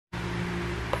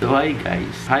So hi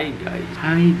guys. Hi guys.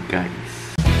 Hi guys.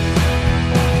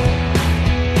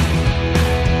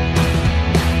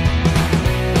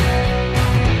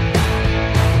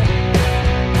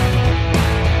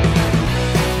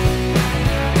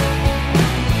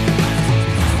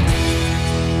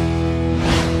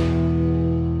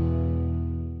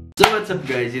 So what's up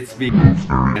guys, it's Big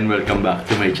and welcome back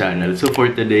to my channel. So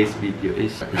for today's video is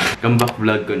comeback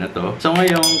vlog ko na to. So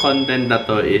ngayong content na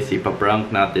to is ipaprank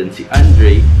natin si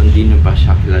Andrei. Kung di nyo pa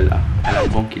siya kilala, alam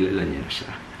kong kilala niya na siya.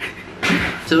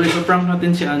 So ipaprank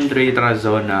natin si Andrei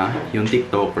TRAZONA, yung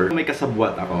TikToker. May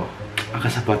kasabwat ako. Ang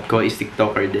kasabwat ko is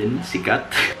TikToker din, sikat.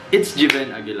 It's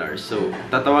JIEVEN AGUILAR. So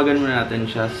tatawagan muna natin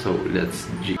siya. So let's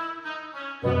G.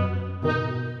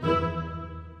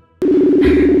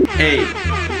 Hey!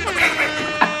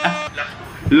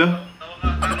 Lo?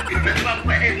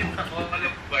 Nagpapa-edit ako,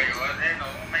 alam ko ba yun? Ano,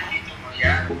 may video mo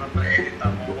yan, mapa-edit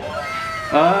ako.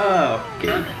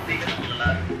 Okay. Sana hindi ka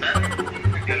naglalag. Sana hindi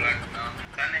naglalag, no?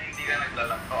 Sana hindi ka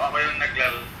naglalag. O ako yung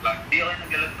naglalag. Hindi ako yung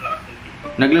naglalag pala kasi.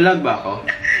 Naglalag ba ako?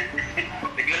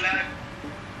 Naglalag.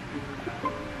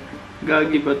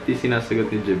 Gagi ba't di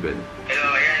sinasagot ni JIEVEN? Pero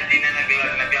yan, hindi na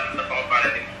naglalag. Naglalag ako para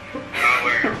din.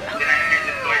 Power. Hindi na yung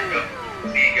editor ko.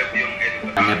 Sigap yung editor.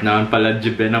 Hanap naman pala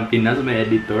JIEVEN ang Pinas, may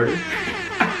editor.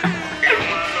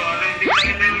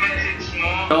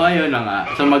 So ayun na nga.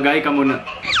 So mag-hi ka muna.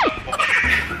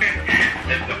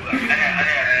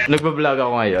 Nagbablog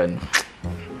ako ngayon.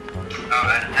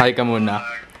 Hi ka muna.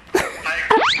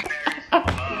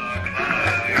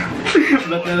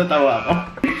 Ba't natawa ako?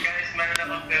 Guys, meron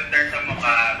akong filter sa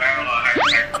mukha. Meron ako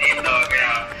heart dito.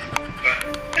 Kaya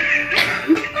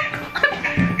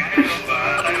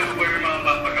ano po yung mga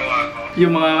papagawa ko?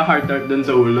 Yung mga heart dun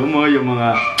sa ulo mo, yung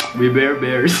mga we bear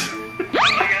bears.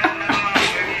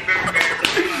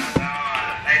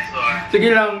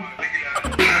 Sige lang.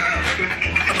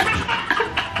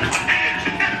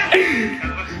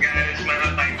 Tapos guys,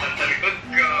 meron title sa likod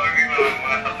ko.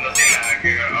 Mga tatlo sila.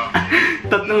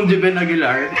 Tatlong JIEVEN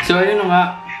AGUILAR. So ayun na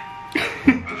nga.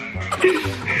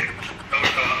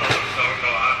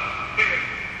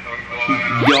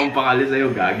 Hindi akong pakali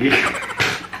sa'yo, gagi.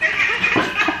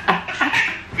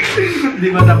 Di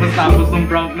ba tapos ng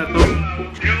prank na to?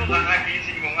 Hindi mo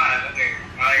kakagising mo nga.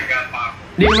 Makahiga pa ako.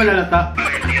 Di mo malalata.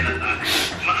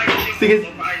 Sige.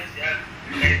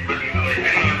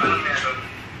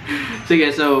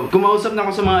 Sige, so kumausap na ako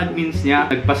sa mga admins niya.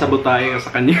 Nagpasabot tayo sa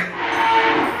kanya.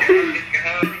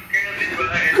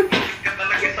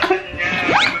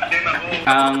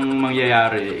 Ang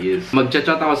mangyayari is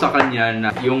magchat-chat ako sa kanya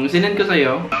na yung sinend ko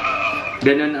sa'yo,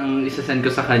 ganun ang isasend ko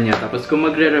sa kanya. Tapos kung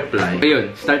magre-reply, ayun,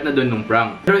 start na dun nung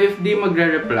prank. Pero if di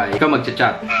magre-reply, ikaw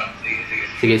magchat-chat.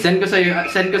 Sige, send ko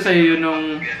sa'yo yun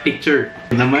nung picture.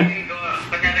 Naman?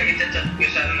 Kanya nag-chat ko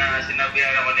siya na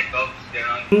sinabihan ako ni Cobbs,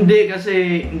 gano'n. Hindi,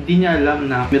 kasi hindi niya alam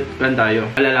na mute lang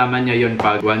tayo. Malalaman niya yun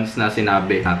pag once na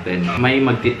sinabi natin. May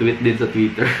magtitweet din sa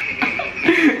Twitter.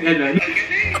 Ganon.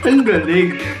 Ang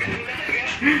galing.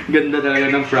 Ganda talaga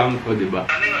ng prank ko, di ba?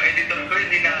 Ano yung editor ko,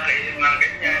 hindi nakakaisip ng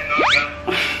ganyan, no?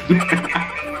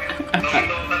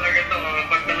 Totoo talaga to,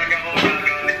 pag talaga ako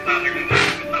nakagalit sa akin, hindi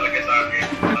talaga sa akin.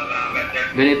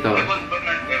 Ganito.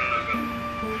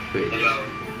 Wait.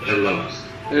 Hello.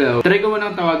 Hello. Try ko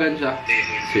munang tawagan siya.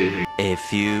 Sige. A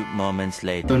few moments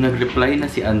later. So, nag-reply na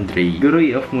si Andrei. Siguro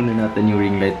i-off muna natin yung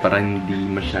ring light para hindi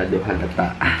masyado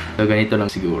halata. So, ganito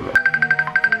lang siguro.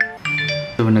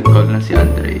 So, nag-call na si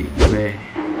Andrei. Be.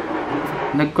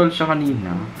 Nag-call siya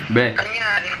kanina. Be.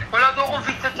 Kanina, wala daw akong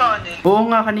fit sa channel.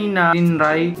 Oo nga, kanina.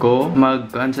 Tinry ko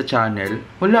mag-on sa channel.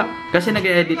 Wala. Kasi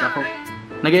nag-edit ako.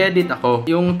 Nag-edit ako.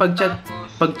 Yung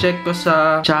pag-check ko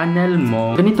sa channel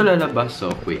mo, ganito lalabas.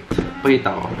 So, wait.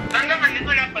 Pakita ko. Saan naman yun?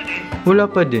 Wala pa din. Wala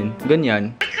pa din.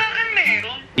 Ganyan. Sa akin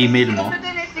meron. Email mo? Ano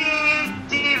din eh, si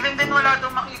JIEVEN din wala daw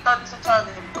makita din sa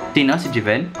channel ko. Sino? Si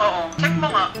JIEVEN? Oo. Check mo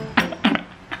nga.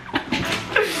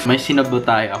 May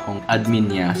sinabotay akong admin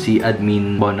niya, si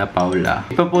admin Bona Paula.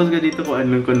 Ipapost ka dito kung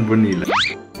anong konbo nila.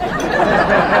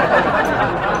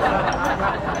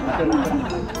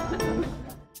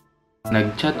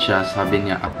 Nag-chat siya, sabi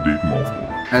niya, update mo ako.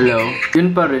 Hello?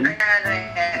 Yun pa rin.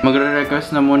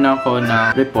 Magre-request na muna ako na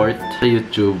report sa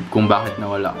YouTube kung bakit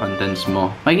nawala contents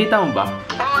mo. Makikita mo ba?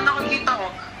 Oo, nakikita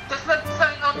ko. Tapos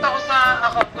nag-sign out ako sa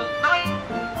account ko.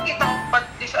 Nakikita ko, but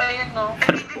this, ayun no.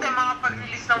 Hindi tayo mga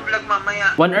pag-release ng vlog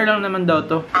mamaya. 1 hour lang naman daw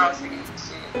to. Ah, sige.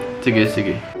 Sige,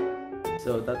 sige.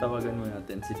 So, tatawagan mo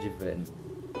natin si JIEVEN.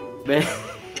 Be.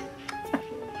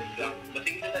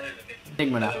 Tingnan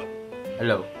mo na.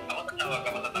 Hello. Ako tatawag.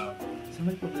 So,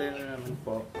 may problema naman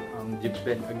po ang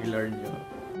JIEVEN AGUILAR niyo.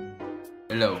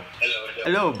 Hello. Hello.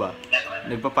 Hello ba?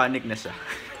 Nagpapanik na siya.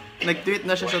 Nag-tweet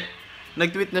na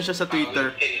siya sa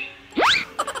Twitter.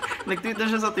 Nag-tweet na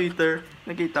siya sa Twitter.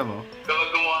 Nakita mo? Kapag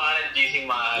gumawa ka ng gising,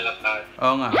 mahalata.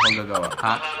 Oo nga, ako gagawa.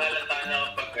 Ha? Mahalata niya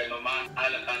kapag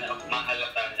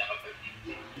mahalata niya kapag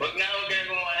huwag kayo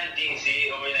gumawa ng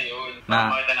gising, okay na yun.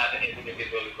 Makakita natin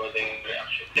individual ko yung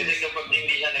reaction. Kasi kapag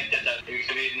hindi siya nag-chat, ibig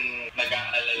sabihin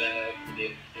nag-aalala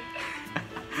din.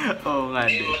 Oo nga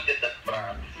din. din. Hindi mag-chat,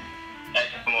 promise.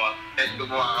 Kahit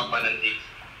gumawa ka pa ng gising.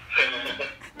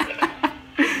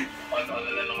 Ano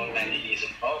na namang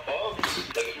nanilisip.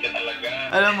 Lagot ka talaga.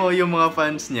 Alam mo, yung mga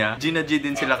fans niya, G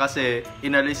din sila kasi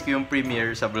inalis ko yung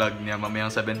premiere sa vlog niya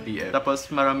mamayang 7 PM. Tapos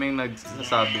maraming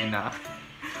nagsasabi na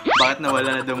bakit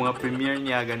nawala na daw mga premiere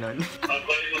niya, ganon. Ang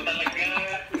kulit mo talaga.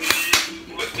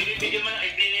 Binibigyan mo ng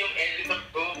idea yung editor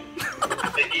ko.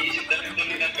 Nag-iisip na rin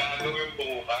tuloy na gagawin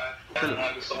bukas. Kaya nga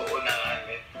gusto ko unahan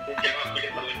eh. Kaya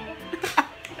mabigyan talaga.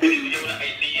 Binibigyan mo ng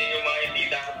idea yung mga hindi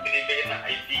dapat binibigyan ng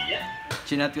idea.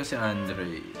 Chinat ko si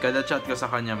Andrei. Kada chat ko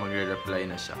sa kanya, magre-reply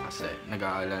na siya kasi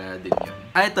nag-aalala din yun.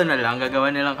 Ito na lang,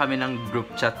 gagawa nilang kami ng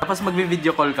group chat. Tapos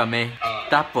magvi-video call kami.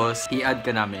 Tapos, i-add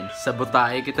ka namin.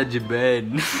 Sabutae kita,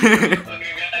 JIEVEN.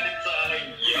 Magagalit sa akin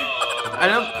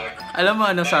yun. Alam mo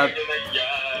ano sabi?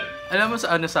 Alam mo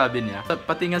sa ano sabi niya?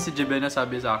 Pati nga si JIEVEN na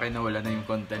sabi sa akin na wala na yung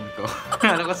content ko.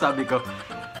 Ano ko sabi ko?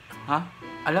 Ha?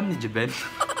 Alam ni JIEVEN?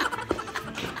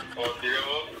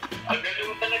 Ang galing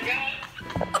mo talaga.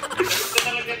 Lagot ka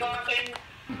talaga sa akin.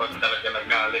 Pag talaga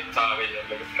nagalit sa akin,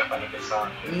 lagot ka talaga sa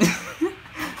akin.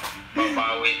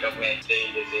 Babawi kami.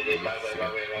 Sige.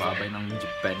 Babay ng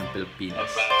Japan ng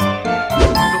Pilipinas.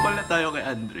 Bye-bye. Magkukol na tayo kay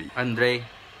Andrei. Andrei,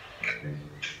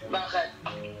 Bakit?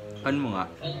 ano mo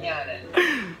nga? Ang nangyari?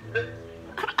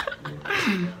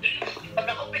 Pag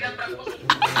ako pinaprank ko sa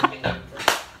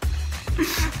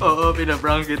Oo,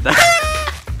 pinaprank kita.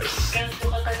 ganito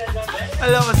ka talaga ba?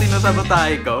 Alam mo, sino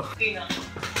sabutahe ko? Sino?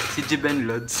 Si JIEVEN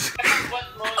Lods. Kapag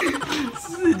mo?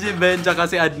 Si JIEVEN, tsaka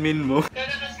si admin mo. Kaya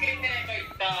na-screen record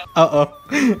ka. Oo.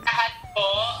 Lahat po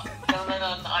nang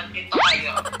nanonood ito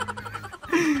kayo.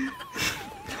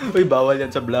 Uy, bawal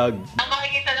yan sa vlog. Ang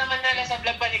makikita naman nila sa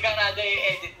vlog panigarado yung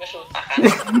edit mo, shoot ka.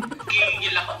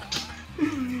 Gigil ako.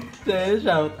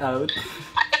 Shout out.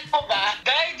 Alam mo ba?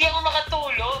 Dahil di ako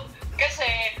makatulog.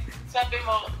 Kasi, sabi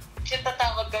mo, siya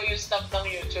tatawag daw yung staff ng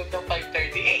YouTube ng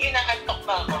 5:30. Inaantok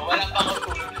na ako. Wala pa ako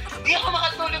tulog. Di ako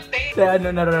makatulog, te. Kaya ano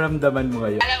nararamdaman mo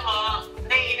ngayon? Alam mo,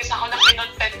 naiinis ako ng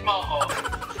kinontent mo ako.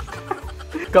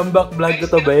 Comeback vlog ko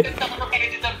to, be. Kinontent ako ng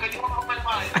editor ko. Di mo ako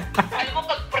malamahan. Alam mo,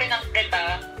 pag prank kita,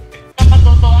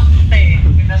 napatutuwa kita eh.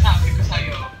 Sinasabi ko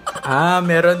sa'yo.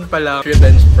 Meron pala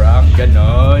revenge prank,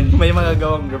 ganon. May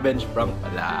magagawang revenge prank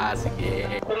pala.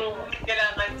 Sige. Pero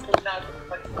kailangan po natin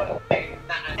mag-content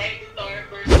na editor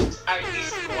versus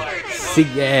artist war.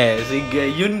 Sige.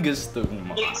 Yun gusto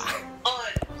mo. It's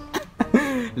on.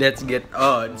 Let's get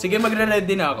on. Sige,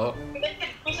 magre-ready na ako.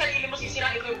 Kung sarili mo,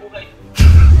 sisirain ko yung buhay.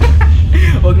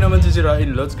 Huwag naman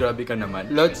sisirain, Lods. Grabe ka naman.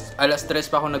 Lods, alas 3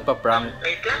 pa ako nagpa-prank.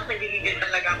 Wait lang, nagigigil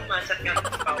talaga ako. Masat nga.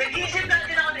 Nag-iisip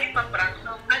natin ako na ipaprank.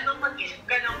 Anong mag-isip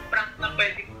ka ng prank na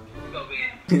pwede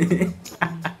gawin?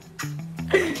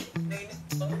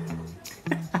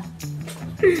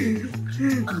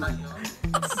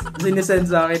 Sinisend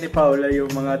sa akin ni Paula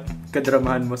yung mga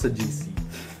kadramahan mo sa GC.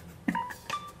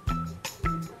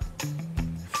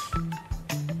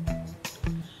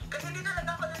 Kasi di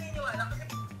talaga ako naniniwala kasi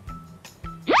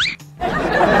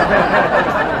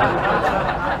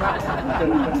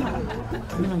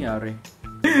Ano nangyari?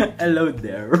 Hello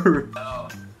there.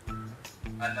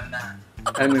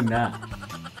 Ano na?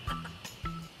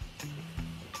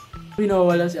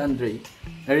 Pinawala si Andrei.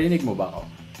 Narinig mo ba ako?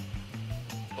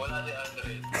 wala si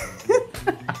Andrei.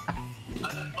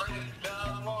 Anong project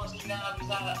mo? Sinabi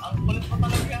sa akin. Ang kulit mo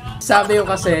talaga. Sabi ko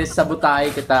kasi, sabutahe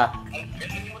kita. Ang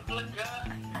galing mo talaga.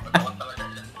 Ako talaga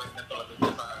yan. Pwede na talaga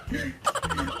sa akin.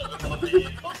 Ako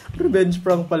dito. Revenge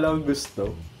prank pala ang gusto.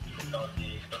 Ako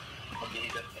dito.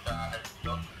 Mag-iigat ka sa akin.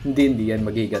 Hindi yan.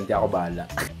 Maghiganti ako bahala.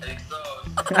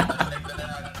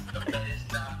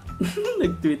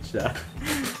 Nag-tweet siya.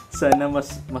 Sana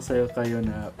mas masaya kayo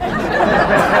na...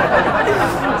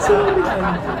 Sorry,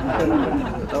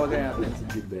 Andrew. Tawagan natin si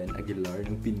JIEVEN Aguilar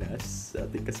ng Pinas sa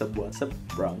ating kasabwat sa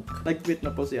prank. Nag-tweet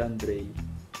na po si Andrei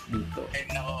dito. Ay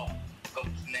nako,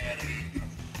 Coach Neri.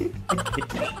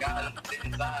 Nagkaalam din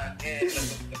sa akin.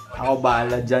 Ako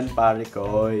bahala dyan, pare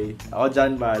koy. Ako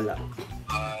dyan bahala.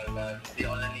 Hindi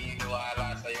ako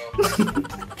naniniwala sa'yo.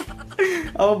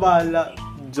 Ako bahala.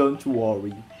 Don't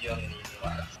worry. Yung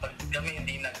naniniwala. Pag kami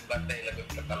hindi nagbantay, lagot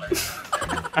ka talaga.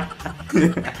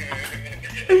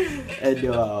 Di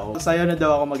ba ako? Sa'yo na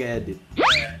daw ako mag-edit.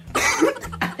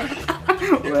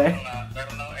 We.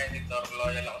 Meron akong editor,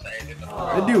 loyal ako sa editor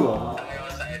ko. Di ba?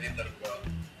 Ngayon sa editor ko,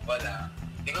 wala.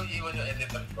 Hindi ko iwan yung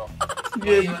editor ko. Kung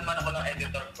Yes. iwan man ako ng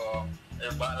editor ko,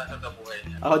 bahala sa buhay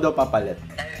niya. Ako daw papalit.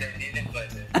 Hindi din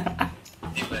pwede.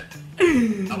 Hindi pwede.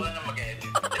 Ako na lang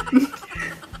mag-edit.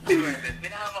 Hindi pwede.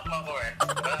 Pinahamak mo ako eh.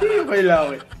 Hindi ko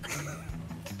kailangan.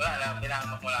 Wala lang,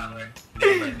 pinahamak mo lang ako eh.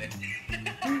 Hindi pwede.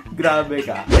 Grabe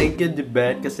ka. Thank you,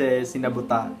 Jiben, kasi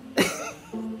sinabutan.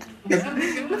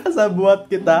 Nakasabuhat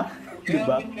kita.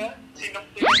 Diba? Grabe ka.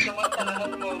 Sinuptilis naman talaga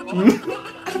mo ako.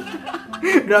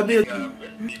 Grabe yun. Grabe.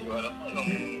 Hindi ko alam anong...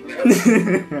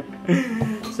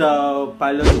 So,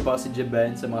 follow niyo po si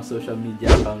Jiben sa mga social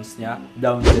media accounts niya.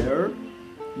 Down there.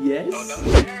 Yes.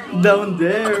 Down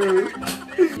there.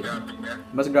 Grabe ka.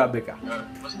 Mas grabe ka.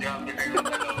 Mas grabe kayo ng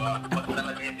dalawa. Pag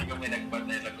talaga hindi kami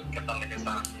nagbantay, lagot ka talaga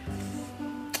sa akin.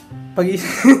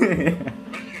 Pag-isip.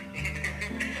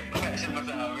 Wala siya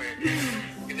masabi.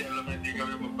 Kasi alam mo, hindi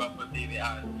kami magbabati ni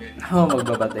Ate. Oo,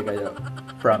 magbabate kayo.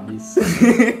 Promise.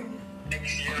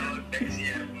 Next year.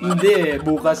 Hindi,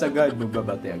 bukas agad.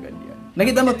 Magbabate agad yan.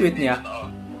 Nakita mo tweet niya? Oo.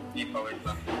 Hindi pa, wait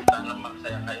lang. Sana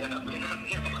masaya kayo na pinan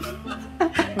niya.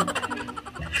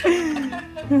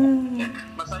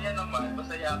 Masaya naman.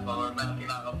 Masaya ako na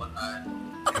kinakabahan.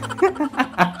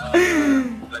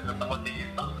 Lagot ako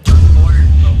dito.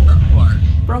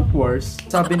 Prank wars.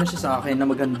 Sabi na siya sa akin na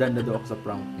maganda na daw ako sa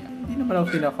prank niya. Hindi naman ako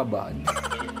kinakabahan.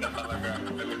 Galit ka talaga.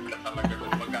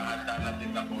 Maghahanda na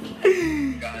din ako.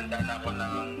 Maghahanda na ako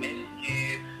ng milk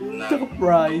kit. Tsaka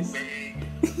prize.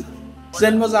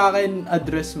 Send mo sa akin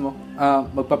address mo.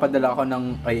 Magpapadala ako ng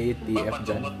IATF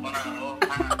dyan. Papatubot mo na ako.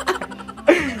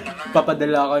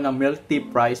 Papadala ako ng milk tea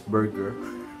price burger.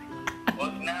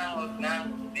 Huwag na.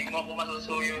 Hindi mo ako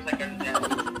masusuyo sa kanya.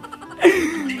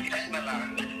 Tigas na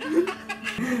lang.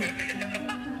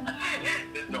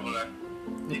 Joke lang.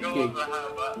 Hindi ko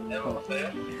maglahaba. Ewan ko sa'yo.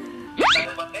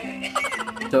 Saan ba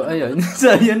So, ayun.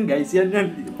 So, ayun guys. Yan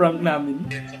yung prank namin.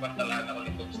 Sa pantalan ako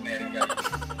ni Coops Neri, guys.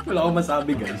 Wala akong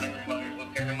masabi guys.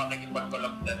 Huwag kayo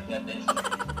makikipag-collab talaga, guys.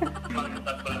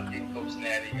 Makikipag-collab din Coops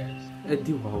Neri, guys.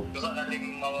 Di wow. Gusto kaling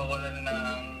mawawalan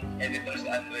ng editor si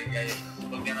Andrei, guys.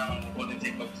 Huwag niya naman kukunin si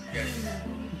Coops, guys.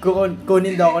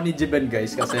 Kunin daw ako ni Jiben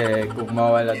guys kasi kung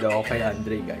mawala daw ako kay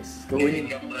Andrei guys. Kunin.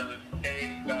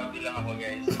 Kay Gabi lang ako,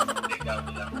 guys. Kay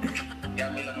Gabi lang.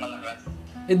 Gabi lang malakas.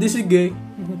 Di sige.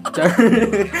 Char.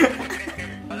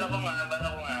 Bala ko nga,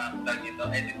 tag ito,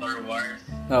 editor wars.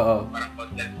 Oo. Parang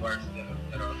content wars,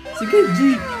 pero... Sige, G.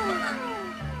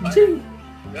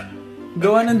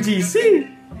 Gawa ng GC.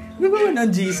 Gawa ng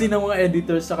GC ng mga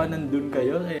editors saka nandun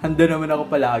kayo. Handa naman ako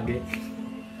palagi.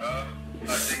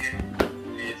 Sige.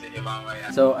 Sige,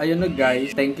 mamaya. So, ayun na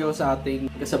guys. Thank you sa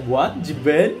ating kasabuat,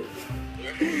 Jiben.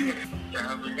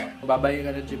 Babay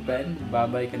ka na, Jiben.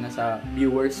 Babay ka na sa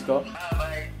viewers ko.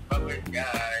 Bye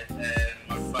guys. And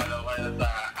mag-follow kayo sa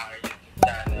aking YouTube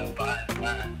channel.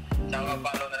 Tsaka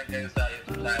mag-follow na rin kayo sa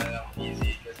YouTube channel ng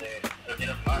Easy kasi alam nyo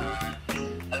naman.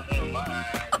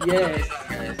 Yes.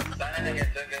 Guys, sana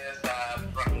nag-enjoy kayo sa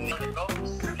prank ni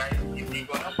Coach. Guys, hindi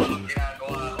ko alam kung anong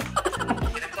ginagawa ko.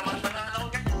 Pinagsamantalaan ako,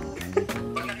 guys.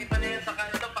 Pag nakita niya yan sa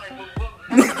kanto, pakibugbog.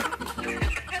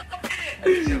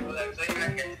 So yun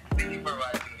lang, guys. Thank you for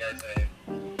watching, guys.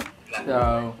 So,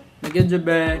 nag-enjoy,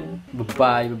 Ben.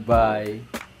 Bye-bye.